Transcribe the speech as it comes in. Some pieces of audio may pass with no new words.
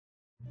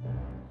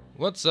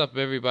What's up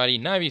everybody,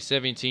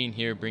 Nivy17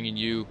 here bringing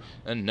you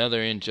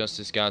another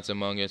Injustice Gods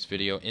Among Us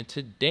video. In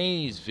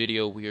today's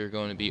video we are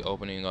going to be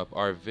opening up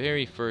our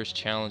very first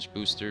challenge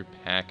booster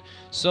pack,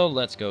 so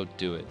let's go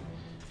do it.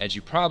 As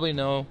you probably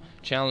know,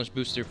 challenge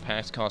booster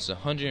packs cost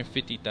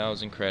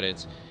 150,000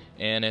 credits,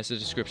 and as the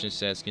description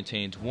says,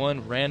 contains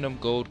one random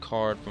gold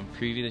card from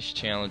previous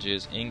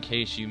challenges in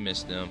case you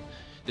missed them.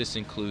 This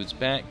includes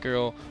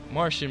Batgirl,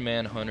 Martian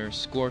Manhunter,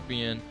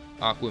 Scorpion,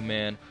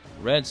 Aquaman,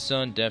 Red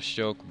Sun,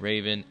 Deathstroke,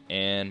 Raven,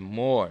 and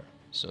more.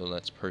 So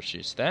let's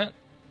purchase that.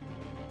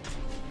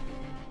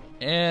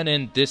 And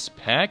in this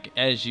pack,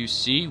 as you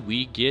see,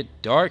 we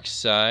get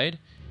Darkseid,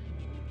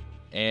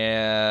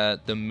 and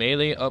the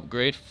melee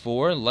upgrade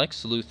for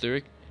Lex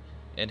Luthor,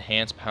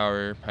 enhanced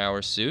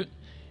power suit,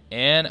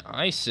 and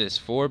Isis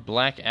for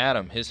Black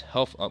Adam, his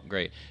health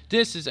upgrade.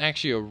 This is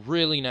actually a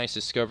really nice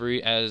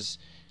discovery, as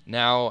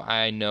now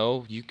I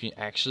know you can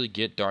actually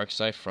get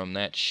Darkseid from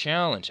that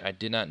challenge. I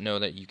did not know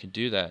that you could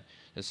do that.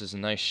 This is a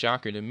nice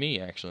shocker to me,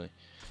 actually.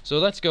 So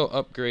let's go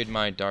upgrade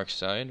my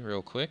Darkseid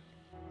real quick.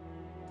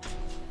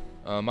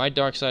 My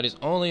Darkseid is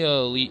only a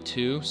Elite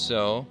 2,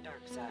 so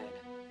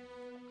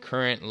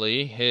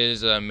currently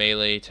his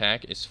melee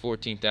attack is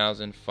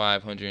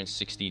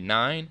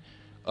 14,569.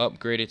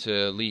 Upgraded to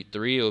Elite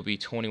 3, it will be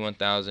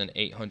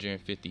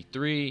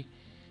 21,853.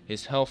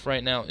 His health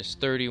right now is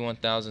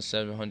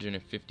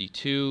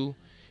 31,752,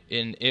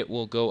 and it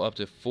will go up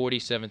to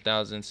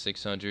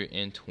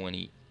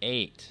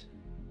 47,628.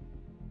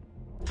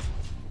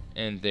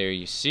 And there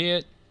you see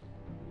it.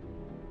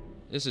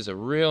 This is a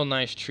real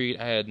nice treat.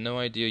 I had no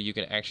idea you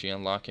could actually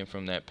unlock him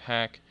from that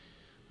pack.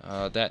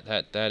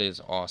 That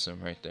is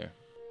awesome right there.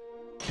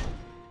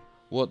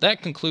 Well,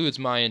 that concludes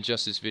my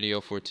Injustice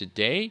video for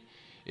today.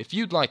 If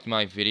you'd liked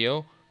my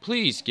video,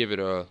 please give it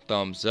a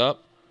thumbs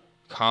up,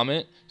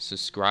 comment,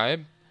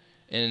 subscribe,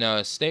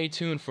 and stay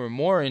tuned for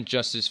more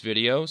Injustice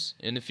videos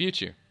in the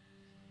future.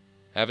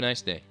 Have a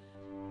nice day.